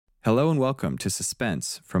Hello and welcome to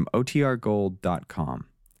Suspense from OTRGold.com.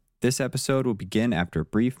 This episode will begin after a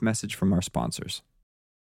brief message from our sponsors.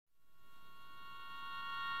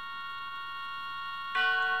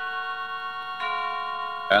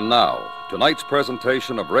 And now, tonight's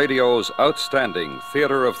presentation of radio's outstanding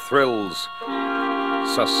theater of thrills,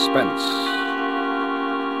 Suspense.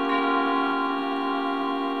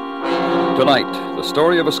 Tonight, the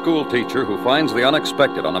story of a school teacher who finds the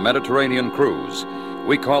unexpected on a Mediterranean cruise.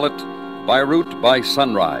 We call it Beirut by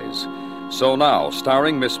Sunrise. So now,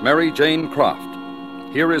 starring Miss Mary Jane Croft,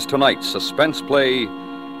 here is tonight's suspense play,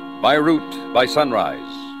 Beirut by Sunrise.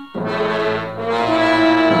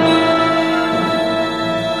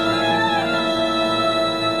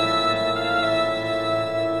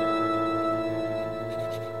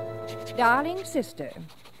 Darling sister,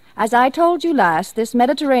 as I told you last, this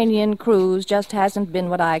Mediterranean cruise just hasn't been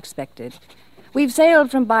what I expected. We've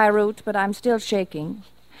sailed from Beirut, but I'm still shaking.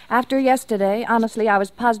 After yesterday, honestly, I was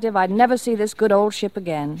positive I'd never see this good old ship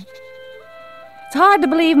again. It's hard to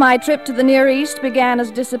believe my trip to the Near East began as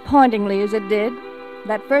disappointingly as it did.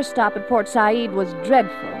 That first stop at Port Said was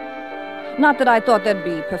dreadful. Not that I thought there'd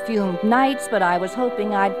be perfumed nights, but I was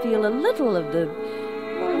hoping I'd feel a little of the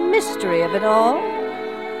mystery of it all.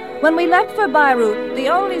 When we left for Beirut, the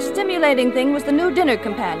only stimulating thing was the new dinner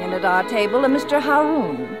companion at our table, a Mr.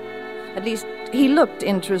 Haroun. At least, he looked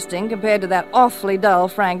interesting compared to that awfully dull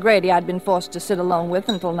Frank Grady I'd been forced to sit alone with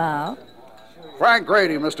until now. Frank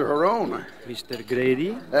Grady, Mr. Haroun. Mr.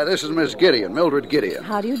 Grady? This is Miss Gideon, Mildred Gideon.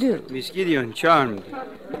 How do you do? Miss Gideon, charmed.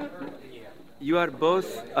 You are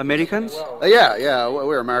both Americans? Yeah,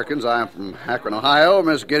 we're Americans. I'm from Akron, Ohio.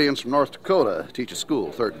 Miss Gideon's from North Dakota. Teaches school,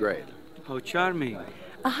 3rd grade. How charming.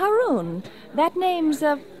 Haroun, that name's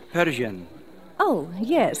Persian. Oh,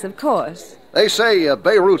 yes, of course. They say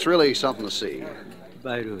Beirut's really something to see.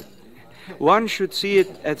 Beirut. One should see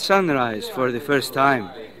it at sunrise for the first time.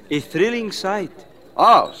 A thrilling sight.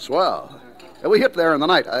 Oh, swell. We hit there in the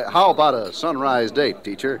night. How about a sunrise date,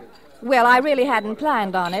 teacher? Well, I really hadn't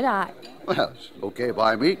planned on it. Well, it's okay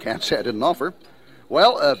by me. Can't say I didn't offer.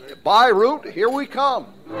 Well, Beirut, here we come.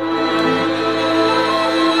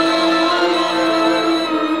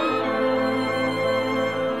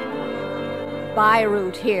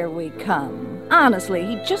 Beirut, here we come. Honestly,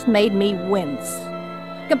 he just made me wince.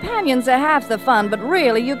 Companions are half the fun, but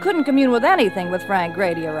really, you couldn't commune with anything with Frank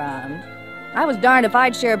Grady around. I was darned if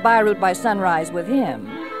I'd share Beirut by sunrise with him.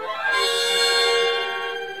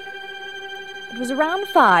 It was around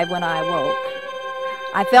 5 when I woke.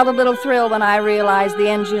 I felt a little thrill when I realized the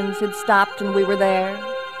engines had stopped and we were there.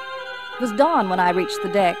 It was dawn when I reached the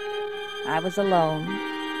deck. I was alone.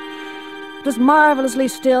 It was marvelously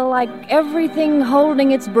still, like everything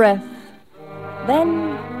holding its breath.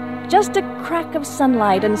 Then, just a crack of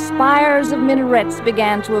sunlight and spires of minarets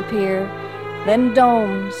began to appear. Then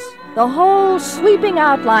domes, the whole sweeping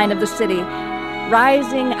outline of the city,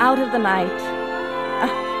 rising out of the night.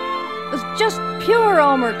 It was just pure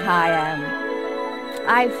Omer Khayyam.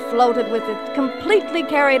 I floated with it, completely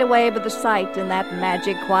carried away by the sight in that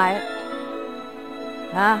magic quiet.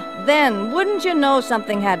 Then, wouldn't you know,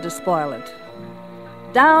 something had to spoil it.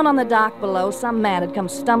 Down on the dock below, some man had come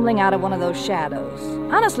stumbling out of one of those shadows.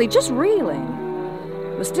 Honestly, just reeling.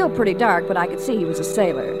 It was still pretty dark, but I could see he was a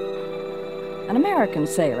sailor. An American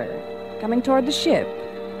sailor, coming toward the ship.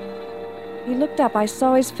 He looked up. I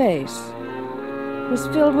saw his face. It was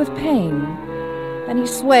filled with pain. Then he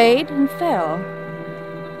swayed and fell.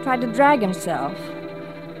 Tried to drag himself.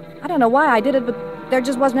 I don't know why I did it, but there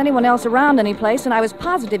just wasn't anyone else around any place, and I was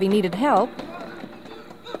positive he needed help.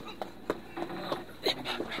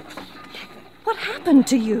 What happened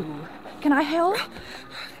to you? Can I help?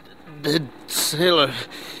 Dead sailor.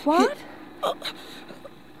 What?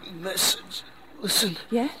 Message. Listen.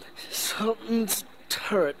 Yeah? Sultan's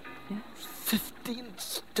turret. Yeah? 15th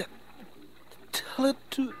step. Tell it.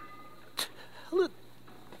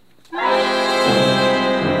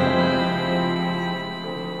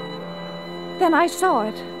 Then I saw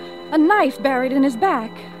it. A knife buried in his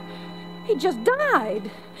back. He just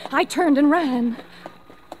died. I turned and ran.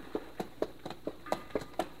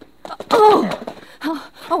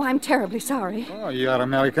 Oh, I'm terribly sorry. Oh, you are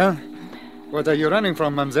American? What are you running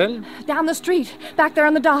from, mademoiselle? Down the street, back there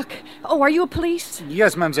on the dock. Oh, are you a police?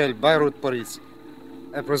 Yes, mademoiselle, Beirut police.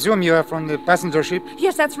 I presume you are from the passenger ship?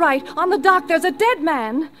 Yes, that's right. On the dock, there's a dead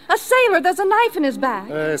man. A sailor, there's a knife in his back.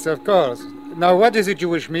 Yes, of course. Now, what is it you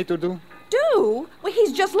wish me to do? Do? Well,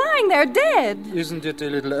 he's just lying there dead. Isn't it a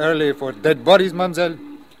little early for dead bodies, mademoiselle?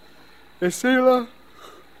 A sailor?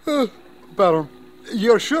 Pardon.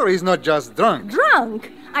 You're sure he's not just drunk?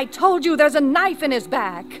 Drunk? I told you there's a knife in his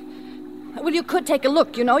back. Well, you could take a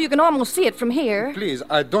look, you know. You can almost see it from here. Please,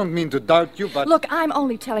 I don't mean to doubt you, but... Look, I'm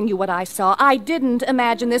only telling you what I saw. I didn't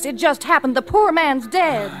imagine this. It just happened. The poor man's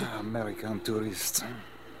dead. American tourists.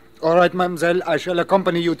 All right, mademoiselle, I shall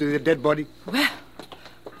accompany you to the dead body. Well...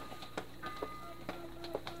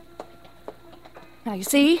 Now, you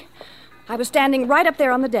see? I was standing right up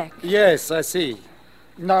there on the deck. Yes, I see.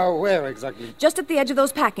 Now, where exactly? Just at the edge of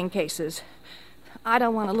those packing cases. I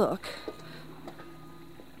don't want to look.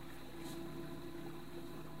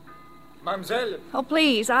 Mademoiselle. Oh,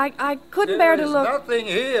 please, I couldn't bear to look. There is nothing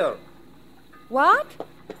here. What?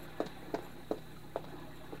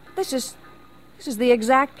 This is the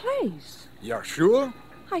exact place. You're sure?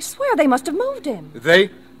 I swear they must have moved him.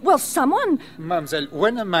 They? Well, someone... Mademoiselle,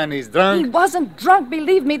 when a man is drunk... He wasn't drunk,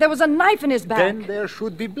 believe me. There was a knife in his back. Then there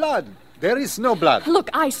should be blood. There is no blood. Look,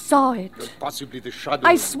 I saw it. Possibly the shadow.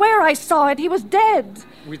 I swear I saw it. He was dead.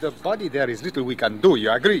 With the body, there is little we can do.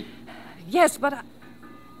 You agree? Yes, but...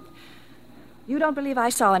 You don't believe I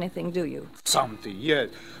saw anything, do you? Something, yes.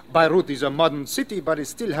 Beirut is a modern city, but it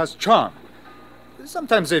still has charm.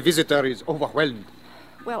 Sometimes a visitor is overwhelmed.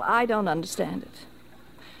 Well, I don't understand it.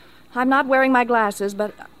 I'm not wearing my glasses,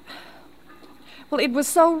 but... Well, it was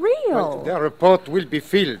so real. Well, the report will be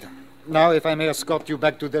filled. Now, if I may escort you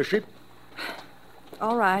back to the ship.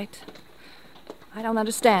 All right. I don't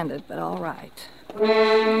understand it, but all right.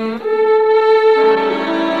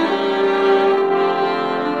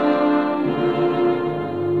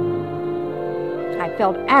 I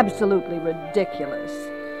felt absolutely ridiculous.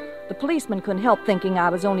 The policeman couldn't help thinking I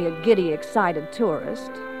was only a giddy, excited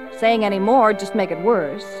tourist. Saying any more would just make it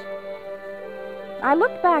worse. I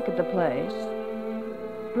looked back at the place.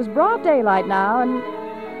 It was broad daylight now, and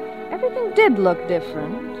everything did look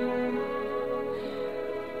different.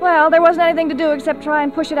 Well, there wasn't anything to do except try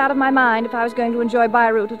and push it out of my mind if I was going to enjoy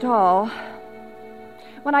Beirut at all.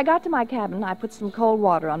 When I got to my cabin, I put some cold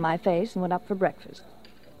water on my face and went up for breakfast.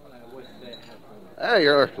 Hey,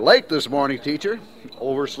 you're late this morning, teacher.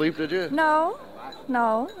 Oversleep, did you? No.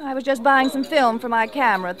 I was just buying some film for my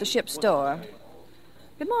camera at the ship's store.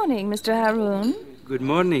 Good morning, Mr. Haroun. Good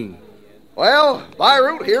morning. Well,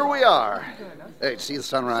 Beirut, here we are. Hey, see the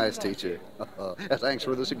sunrise, teacher? Thanks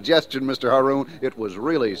for the suggestion, Mr. Haroun. It was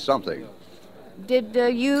really something. Did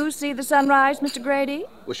you see the sunrise, Mr. Grady?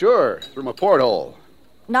 Well, sure, through my porthole.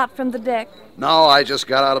 Not from the deck? No, I just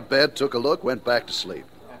got out of bed, took a look, went back to sleep.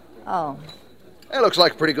 Oh. It looks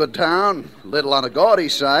like a pretty good town. Little on the gaudy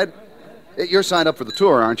side. You're signed up for the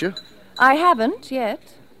tour, aren't you? I haven't yet.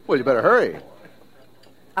 Well, you better hurry.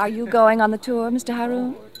 Are you going on the tour, Mr.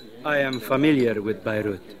 Haroun? I am familiar with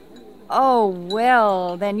Beirut. Oh,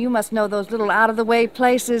 well, then you must know those little out-of-the-way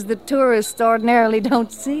places that tourists ordinarily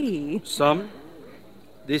don't see. Some?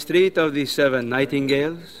 The Street of the Seven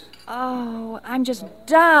Nightingales? Oh, I'm just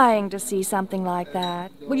dying to see something like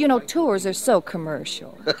that. Well, you know, tours are so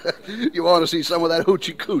commercial. You want to see some of that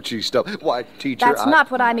hoochie-coochie stuff? Why, teacher, That's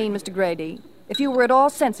not what I mean, Mr. Grady. If you were at all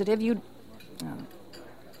sensitive, you'd... Oh.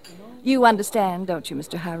 You understand, don't you,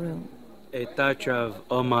 Mr. Haroun? A touch of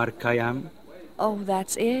Omar Khayyam? Oh,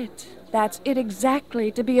 that's it. That's it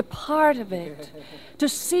exactly, to be a part of it. To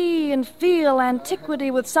see and feel antiquity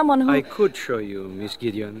with someone who... I could show you, Miss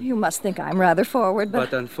Gideon. You must think I'm rather forward,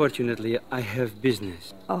 But unfortunately, I have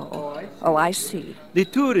business. Oh, I see. The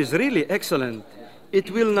tour is really excellent. It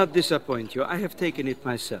will not disappoint you. I have taken it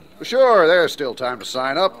myself. Sure, there's still time to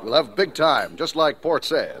sign up. We'll have a big time, just like Port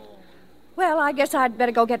said. Well, I guess I'd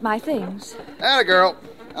better go get my things. Atta girl.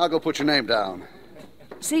 I'll go put your name down.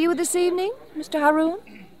 See you this evening, Mr. Haroun?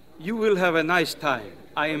 You will have a nice time,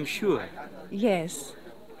 I am sure. Yes.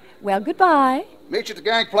 Well, goodbye. Meet you at the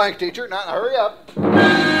gangplank, teacher. Now, hurry up.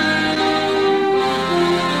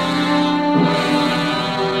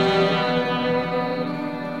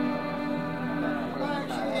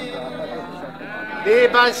 The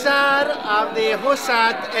Bazaar of the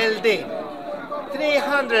Husat el-Din,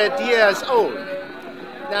 300 years old.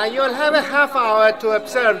 Now, you'll have a half hour to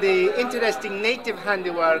observe the interesting native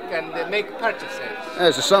handiwork and make purchases.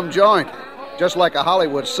 This is some joint. Just like a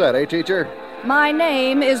Hollywood set, eh, teacher? My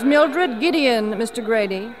name is Mildred Gideon, Mr.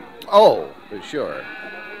 Grady. Oh, sure.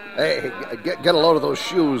 Hey, get a load of those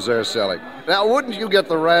shoes they're selling. Now, wouldn't you get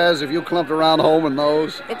the razz if you clumped around home in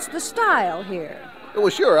those? It's the style here. Well,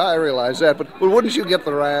 sure, I realize that, but wouldn't you get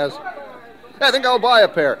the razz? I think I'll buy a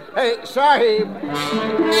pair. Hey, Sahib!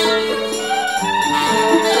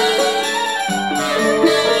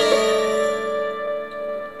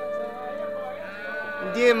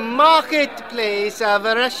 The marketplace of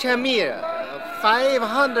Rashamir,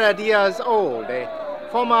 500 years old, a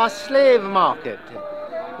former slave market.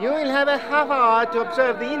 You will have a half hour to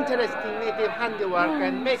observe the interesting native handiwork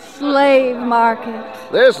and make... Slave market.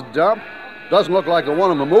 This dump doesn't look like the one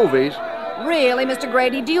in the movies. Really, Mr.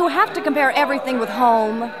 Grady, do you have to compare everything with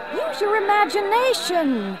home? Use your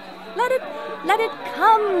imagination. Let it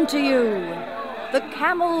come to you. The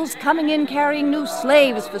camels coming in carrying new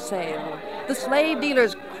slaves for sale. The slave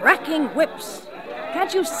dealers cracking whips.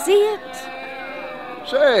 Can't you see it?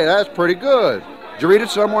 Say, that's pretty good. Did you read it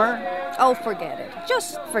somewhere? Oh, forget it.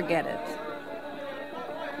 Just forget it.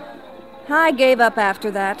 I gave up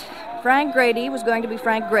after that. Frank Grady was going to be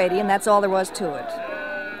Frank Grady, and that's all there was to it.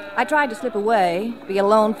 I tried to slip away, be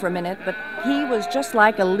alone for a minute, but he was just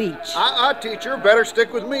like a leech. Teacher, better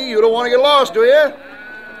stick with me. You don't want to get lost, do you?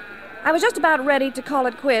 I was just about ready to call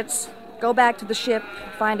it quits, go back to the ship,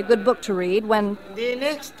 find a good book to read, when... The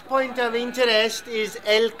next point of interest is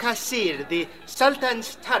El Qasir, the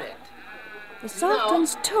Sultan's turret. The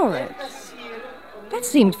Sultan's turret? That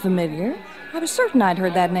seemed familiar. I was certain I'd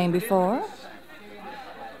heard that name before.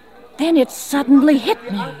 Then it suddenly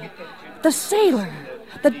hit me. The sailor.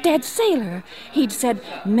 The dead sailor. He'd said,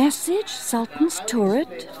 "Message, Sultan's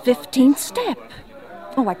turret, 15th step."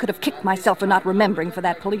 Oh, I could have kicked myself for not remembering for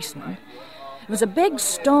that policeman. It was a big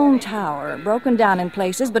stone tower, broken down in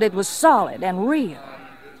places, but it was solid and real.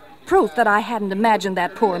 Proof that I hadn't imagined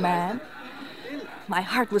that poor man. My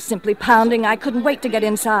heart was simply pounding. I couldn't wait to get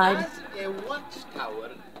inside. A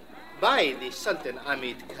watchtower by the Sultan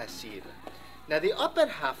Ahmed Qasir. Now, the upper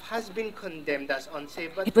half has been condemned as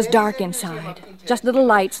unsafe, but... It was dark inside, just little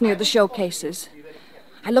lights near the showcases.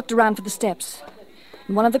 I looked around for the steps.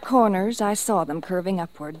 In one of the corners, I saw them curving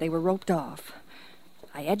upward. They were roped off.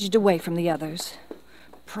 I edged away from the others,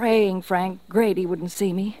 praying Frank Grady wouldn't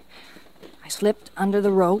see me. I slipped under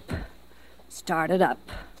the rope, started up.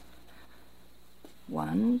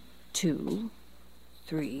 1, 2,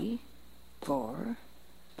 3, 4,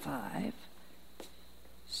 5,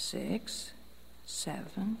 6,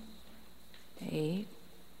 7, 8,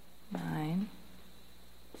 9,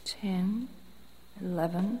 10,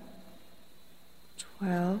 11,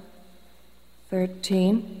 12,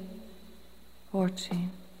 13,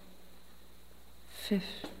 14, 15.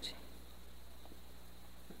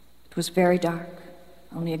 It was very dark,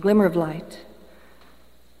 only a glimmer of light.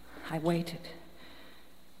 I waited.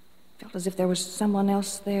 Felt as if there was someone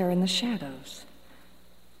else there in the shadows.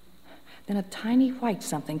 Then a tiny white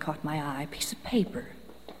something caught my eye, a piece of paper.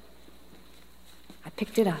 I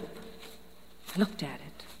picked it up. I looked at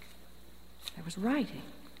it. There was writing.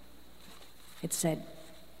 It said,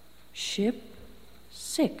 "Ship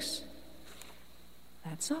 6."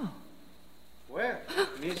 That's all. Well,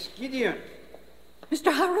 Miss Gideon.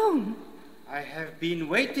 Mr. Haroun. I have been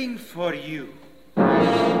waiting for you.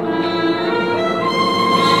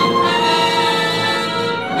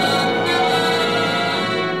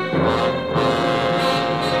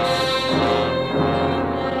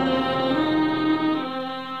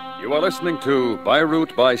 You are listening to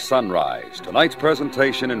Beirut by Sunrise, tonight's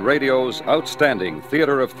presentation in radio's outstanding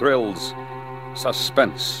theater of thrills,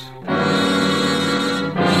 Suspense.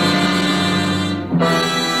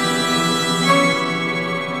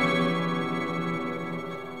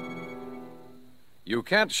 You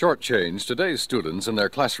can't shortchange today's students in their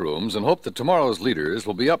classrooms and hope that tomorrow's leaders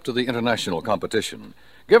will be up to the international competition.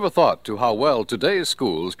 Give a thought to how well today's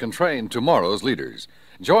schools can train tomorrow's leaders.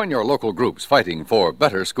 Join your local groups fighting for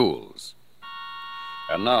better schools.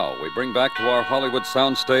 And now we bring back to our Hollywood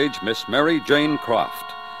soundstage Miss Mary Jane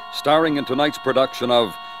Croft, starring in tonight's production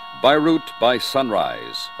of Beirut by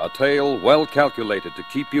Sunrise, a tale well calculated to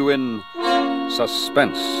keep you in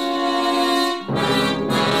suspense.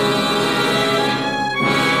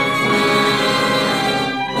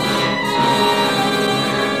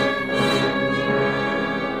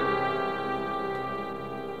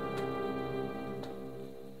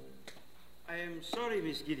 Sorry,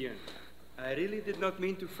 Miss Gideon. I really did not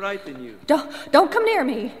mean to frighten you. Don't come near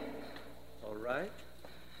me. All right.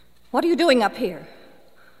 What are you doing up here?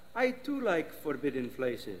 I, too, like forbidden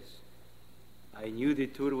places. I knew the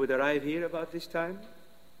tour would arrive here about this time.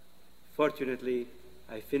 Fortunately,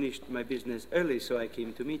 I finished my business early, so I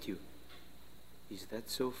came to meet you. Is that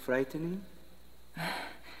so frightening?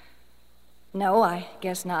 No, I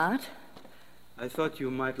guess not. I thought you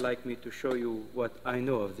might like me to show you what I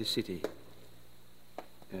know of the city.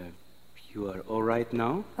 You are all right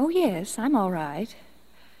now? Oh, yes, I'm all right.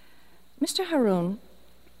 Mr. Haroun,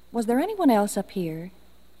 was there anyone else up here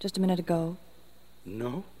just a minute ago?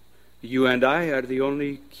 No. You and I are the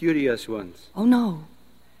only curious ones. Oh, no.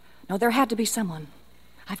 No, there had to be someone.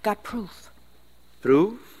 I've got proof.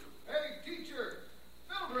 Proof? Hey, teacher!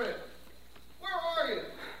 Mildred! Where are you?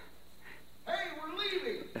 Hey, we're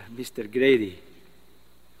leaving! Mr. Grady.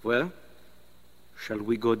 Well, shall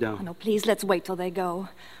we go down? Oh, no, please, let's wait till they go.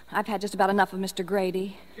 I've had just about enough of Mr.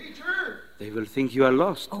 Grady. Teacher! They will think you are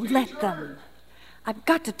lost. Oh, let them. I've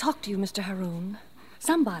got to talk to you, Mr. Haroun.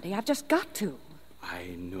 Somebody, I've just got to.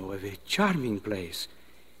 I know of a charming place.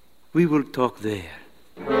 We will talk there.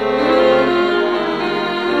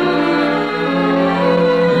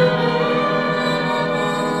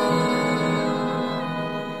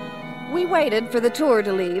 We waited for the tour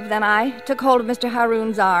to leave. Then I took hold of Mr.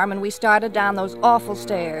 Haroun's arm and we started down those awful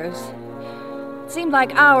stairs. It seemed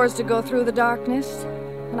like hours to go through the darkness,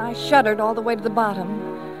 and I shuddered all the way to the bottom.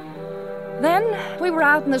 Then we were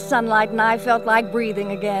out in the sunlight and I felt like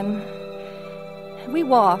breathing again. We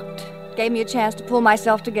walked, gave me a chance to pull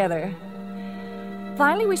myself together.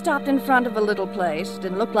 Finally, we stopped in front of a little place.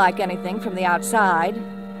 Didn't look like anything from the outside.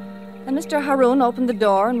 And Mr. Haroun opened the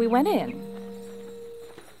door and we went in.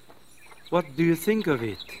 What do you think of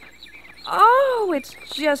it? Oh, it's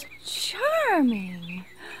just charming.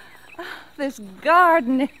 This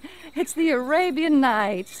garden, it's the Arabian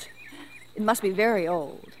Nights. It must be very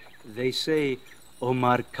old. They say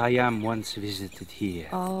Omar Khayyam once visited here.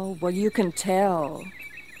 Oh, well, you can tell.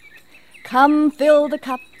 Come, fill the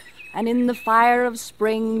cup, and in the fire of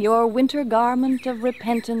spring your winter garment of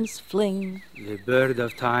repentance fling. The bird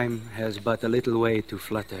of time has but a little way to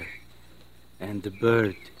flutter, and the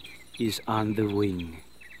bird is on the wing.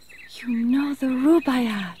 You know the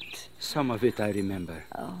Rubaiyat. Some of it I remember.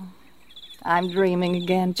 Oh, I'm dreaming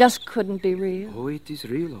again. Just couldn't be real. Oh, it is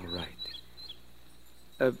real, all right.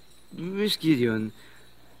 Miss Gideon,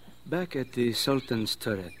 back at the Sultan's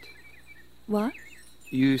turret. What?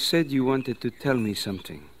 You said you wanted to tell me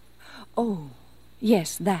something. Oh,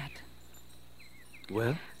 yes, that.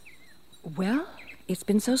 Well? Well, it's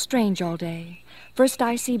been so strange all day. First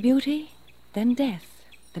I see beauty, then death,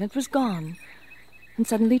 then it was gone, and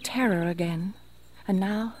suddenly terror again. And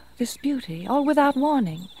now this beauty, all without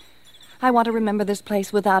warning. I want to remember this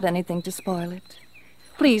place without anything to spoil it.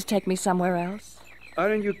 Please take me somewhere else.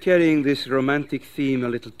 Aren't you carrying this romantic theme a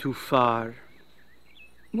little too far?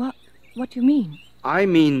 What do you mean? I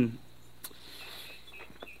mean...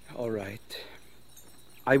 All right.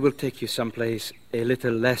 I will take you someplace a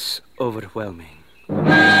little less overwhelming.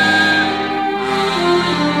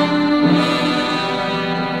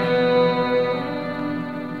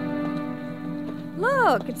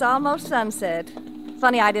 Look, it's almost sunset.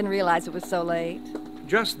 Funny I didn't realize it was so late.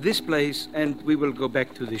 Just this place, and we will go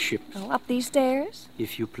back to the ship. Oh, up these stairs?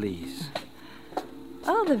 If you please.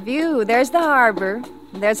 Oh, the view. There's the harbor.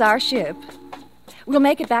 There's our ship. We'll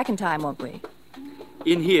make it back in time, won't we?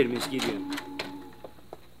 In here, Miss Gideon.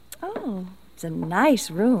 Oh, it's a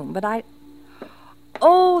nice room, but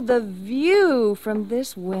Oh, the view from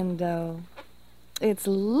this window. It's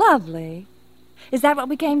lovely. Is that what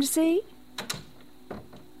we came to see?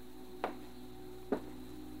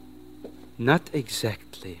 Not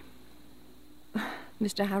exactly.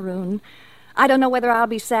 Mr. Haroun, I don't know whether I'll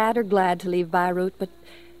be sad or glad to leave Beirut, but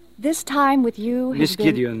this time with you has Miss been...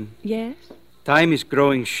 Gideon. Yes? Time is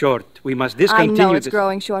growing short. We must discontinue I know it's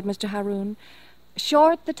growing short, Mr. Haroun.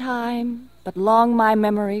 Short the time, but long my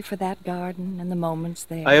memory for that garden and the moments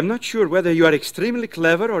there. I am not sure whether you are extremely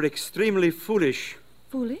clever or extremely foolish.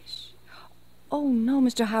 Foolish? Oh, no,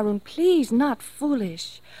 Mr. Haroun, please, not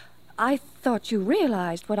foolish. I thought you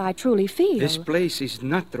realized what I truly feel. This place is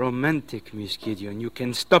not romantic, Miss Gideon. You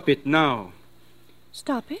can stop it now.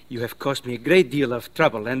 Stop it? You have caused me a great deal of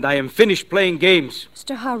trouble, and I am finished playing games.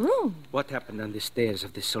 Mr. Haroun. What happened on the stairs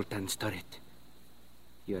of the Sultan's turret?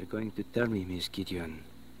 You are going to tell me, Miss Gideon.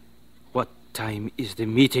 What time is the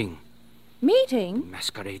meeting? Meeting?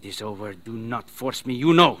 Masquerade is over. Do not force me,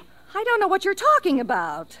 you know. I don't know what you're talking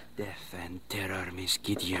about. Death and terror, Miss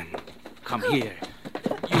Gideon. Come here.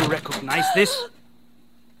 You recognize this?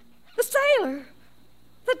 The sailor.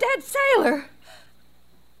 The dead sailor.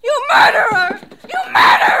 You murderer! You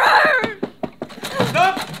murderer!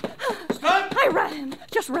 Stop! Stop! I ran.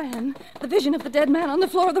 Just ran. The vision of the dead man on the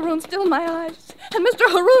floor of the room still in my eyes. And Mr.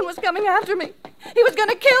 Haroun was coming after me. He was going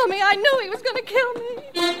to kill me. I knew he was going to kill me.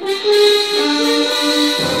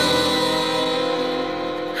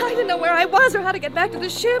 I didn't know where I was or how to get back to the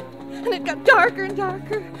ship. And it got darker and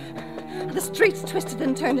darker. The streets twisted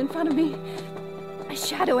and turned in front of me. A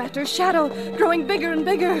shadow after shadow, growing bigger and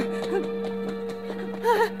bigger.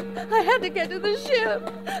 I had to get to the ship,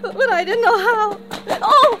 but I didn't know how.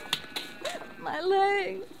 Oh! My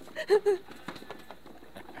leg.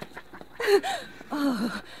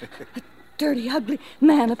 Oh, a dirty, ugly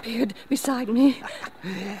man appeared beside me.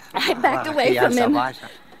 I backed away from him.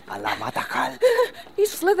 He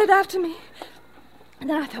slithered after me. And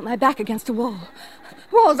then I felt my back against a wall.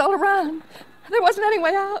 walls all around. There wasn't any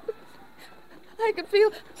way out. I could feel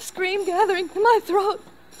a scream gathering in my throat.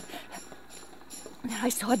 Then I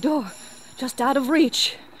saw a door just out of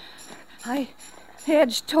reach. I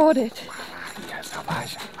edged toward it.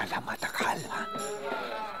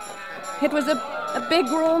 It was a big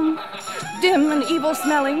room, dim and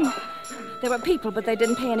evil-smelling. There were people, but they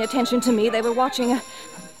didn't pay any attention to me. They were watching a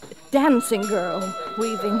dancing girl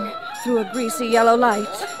weaving through a greasy yellow light.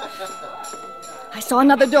 I saw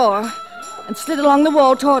another door and slid along the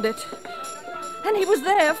wall toward it. And he was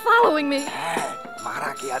there, following me.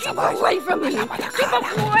 Keep away from me! Keep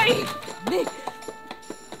away from me!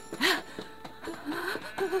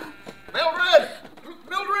 Mildred!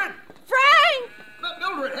 Mildred! Frank!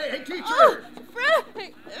 Mildred, hey, teacher! Oh,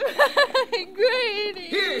 Frank! Frank, Grady!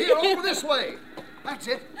 Here, over this way. That's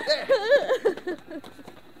it. There.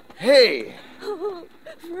 Hey. Oh,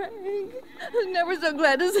 Frank, I was never so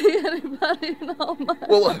glad to see anybody in all my life.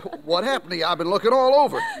 Well, what happened to you? I've been looking all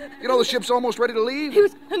over. You know the ship's almost ready to leave? He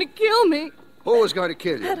was going to kill me. Who was going to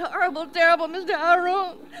kill you? That horrible, terrible Mr.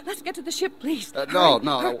 Haroun. Let's get to the ship, please.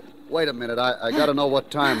 No. Wait a minute. I got to know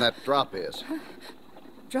what time that drop is.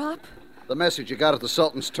 Drop? The message you got at the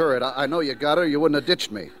Sultan's turret. I know you got her. You wouldn't have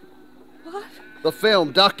ditched me. What? The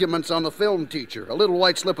film, documents on the film teacher. A little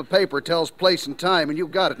white slip of paper tells place and time, and you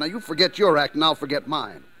got it. Now, you forget your act, and I'll forget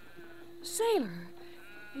mine. Sailor,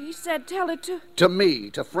 he said tell it to... To me,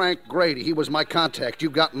 to Frank Grady. He was my contact. You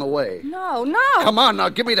got in the way. No. Come on, now,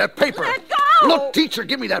 give me that paper. Let go! Look, teacher,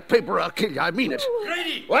 give me that paper. I'll kill you. I mean it.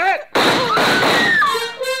 Grady! What?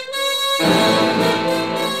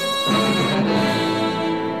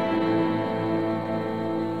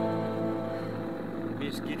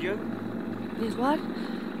 Miss Gideon? Is what?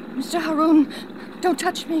 Mr. Haroun, don't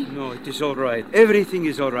touch me. No, it is all right. Everything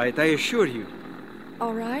is all right, I assure you.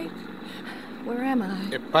 All right? Where am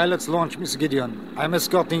I? A pilot's launch, Miss Gideon. I'm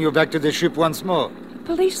escorting you back to the ship once more.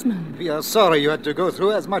 Policeman. We are sorry you had to go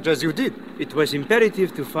through as much as you did. It was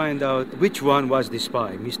imperative to find out which one was the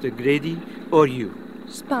spy, Mr. Grady or you.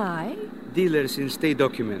 Spy? Dealers in state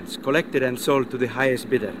documents, collected and sold to the highest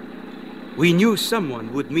bidder. We knew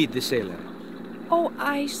someone would meet the sailor. Oh,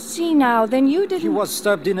 I see now. Then you didn't... He was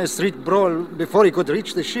stabbed in a street brawl before he could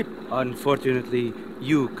reach the ship. Unfortunately,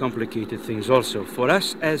 you complicated things also, for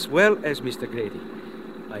us as well as Mr. Grady.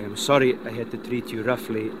 I am sorry I had to treat you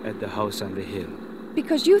roughly at the house on the hill.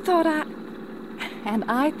 Because you thought I... And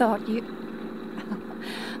I thought you...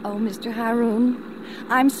 Oh, Mr. Haroun,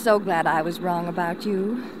 I'm so glad I was wrong about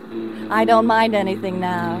you. I don't mind anything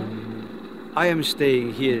now. I am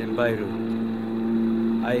staying here in Beirut.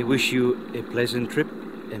 I wish you a pleasant trip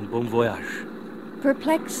and bon voyage.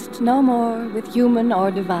 Perplexed no more with human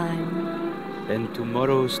or divine. And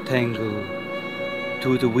tomorrow's tangle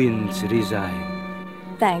to the winds resign.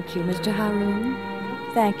 Thank you, Mr. Haroun.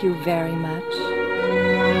 Thank you very much.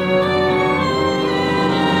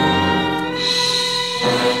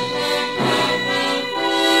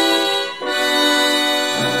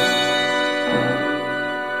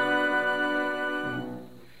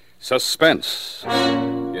 Suspense,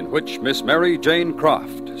 in which Miss Mary Jane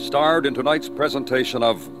Croft starred in tonight's presentation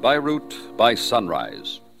of Beirut by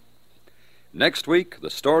Sunrise. Next week, the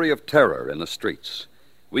story of terror in the streets.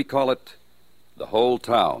 We call it The Whole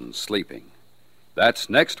Town Sleeping. That's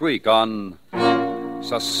next week on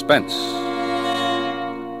Suspense.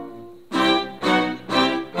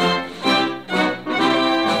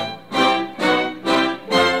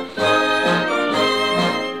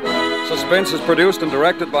 Suspense is produced and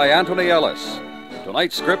directed by Anthony Ellis.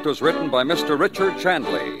 Tonight's script was written by Mr. Richard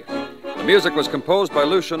Chandley. The music was composed by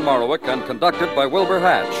Lucian Morowick and conducted by Wilbur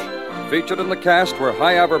Hatch. Featured in the cast were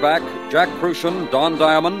Hy Averback, Jack Crucian, Don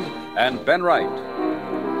Diamond, and Ben Wright.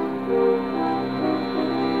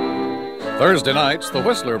 Thursday nights, The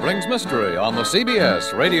Whistler brings mystery on the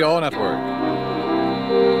CBS Radio Network.